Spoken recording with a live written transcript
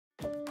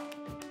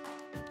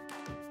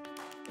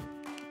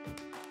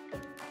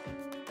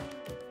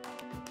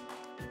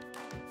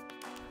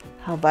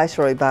how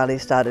Viceroy Bali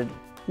started.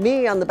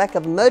 Me on the back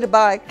of a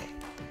motorbike,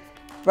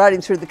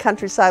 riding through the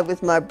countryside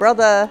with my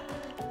brother,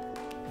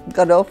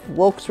 got off,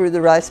 walked through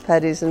the rice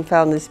paddies and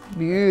found this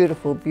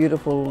beautiful,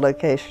 beautiful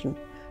location.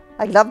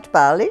 I loved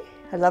Bali,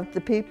 I loved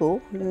the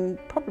people, and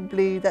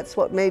probably that's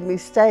what made me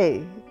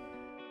stay.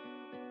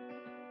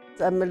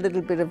 I'm a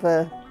little bit of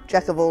a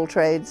jack of all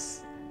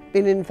trades.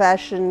 Been in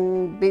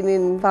fashion, been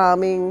in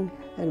farming,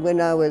 and when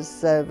I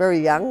was very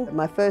young,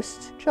 my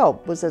first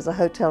job was as a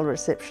hotel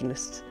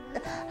receptionist.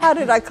 How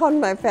did I con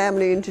my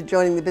family into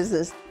joining the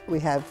business? We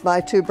have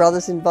my two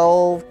brothers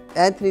involved.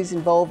 Anthony's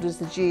involved as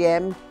the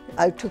GM.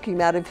 I took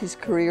him out of his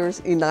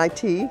careers in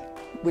IT,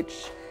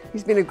 which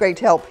he's been a great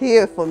help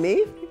here for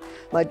me.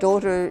 My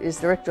daughter is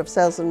Director of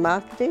Sales and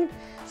Marketing.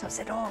 So I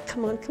said, oh,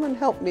 come on,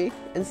 help me.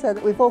 And so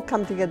that we've all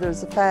come together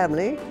as a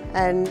family,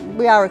 and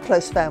we are a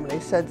close family,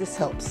 so this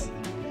helps.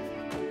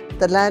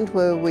 The land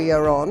where we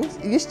are on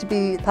used to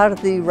be part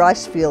of the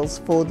rice fields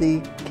for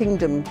the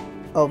Kingdom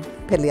of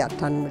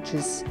Peliatan, which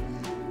is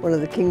one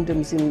of the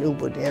kingdoms in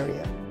Ubud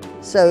area.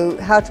 So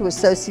how to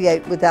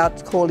associate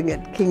without calling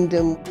it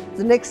kingdom?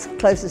 The next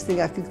closest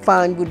thing I could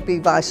find would be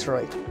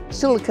Viceroy.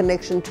 Still a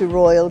connection to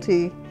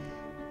royalty,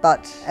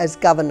 but as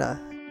governor.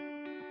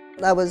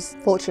 I was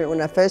fortunate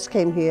when I first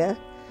came here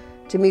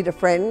to meet a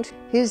friend.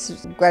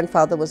 His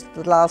grandfather was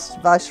the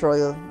last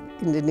Viceroy of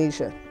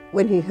Indonesia.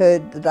 When he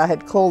heard that I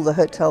had called the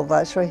Hotel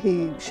Viceroy,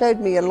 he showed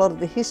me a lot of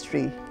the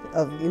history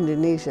of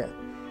Indonesia.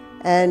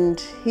 And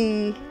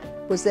he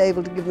was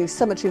able to give me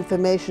so much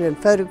information and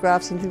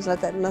photographs and things like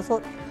that. And I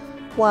thought,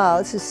 wow,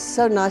 this is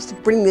so nice to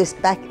bring this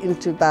back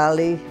into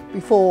Bali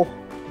before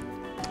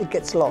it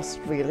gets lost,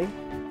 really.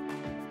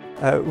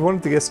 We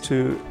wanted the guests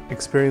to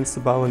experience the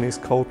Balinese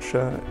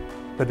culture,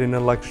 but in a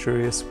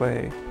luxurious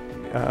way.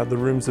 The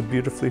rooms are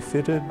beautifully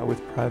fitted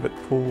with private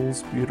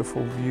pools,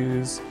 beautiful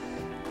views,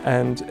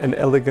 and an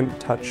elegant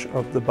touch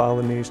of the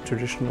Balinese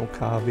traditional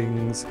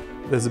carvings.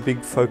 There's a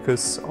big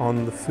focus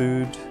on the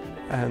food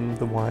and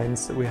the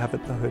wines that we have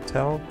at the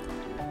hotel.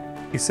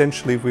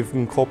 Essentially, we've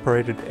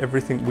incorporated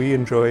everything we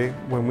enjoy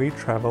when we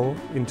travel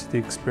into the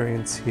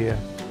experience here.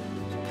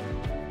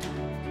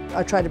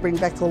 I try to bring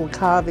back all the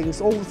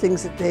carvings, all the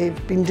things that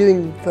they've been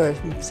doing for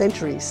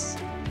centuries.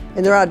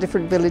 And there are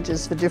different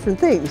villages for different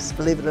things,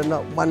 believe it or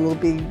not. One will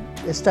be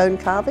a stone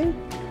carving,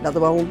 another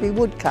one will be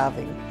wood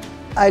carving.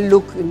 I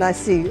look and I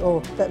see,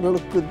 oh, that'll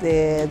look good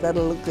there,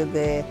 that'll look good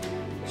there,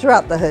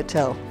 throughout the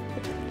hotel.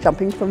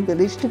 Jumping from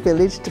village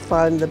to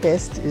find the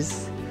best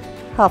is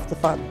half the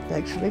fun,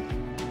 actually.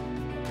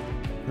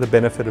 The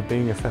benefit of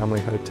being a family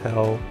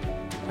hotel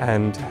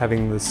and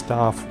having the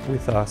staff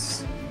with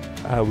us,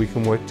 we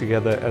can work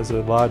together as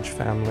a large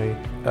family.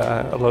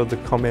 A lot of the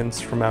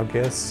comments from our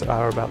guests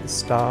are about the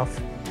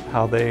staff,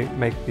 how they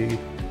make the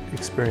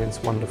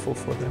experience wonderful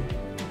for them.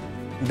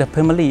 The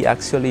family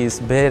actually is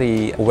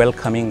very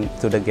welcoming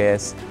to the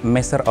guests.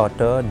 Mr.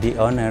 Otto, the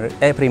owner,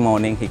 every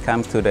morning he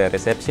comes to the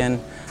reception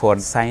for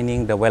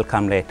signing the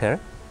welcome letter.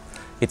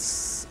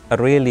 It's a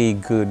really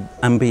good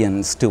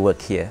ambience to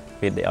work here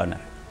with the owner.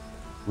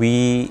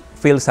 We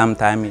feel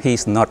sometimes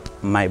he's not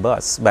my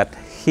boss, but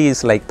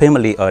he's like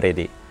family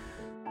already.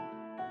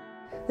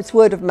 It's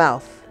word of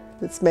mouth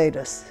that's made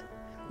us.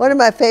 One of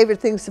my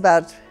favorite things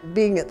about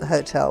being at the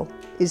hotel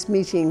is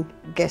meeting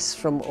guests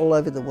from all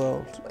over the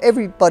world.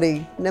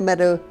 Everybody, no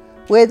matter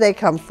where they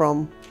come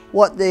from,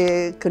 what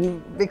their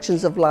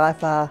convictions of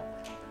life are,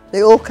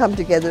 they all come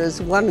together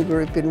as one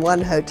group in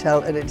one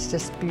hotel, and it's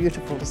just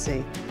beautiful to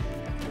see.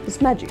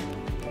 It's magic.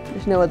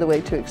 There's no other way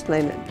to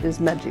explain it. There's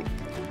magic.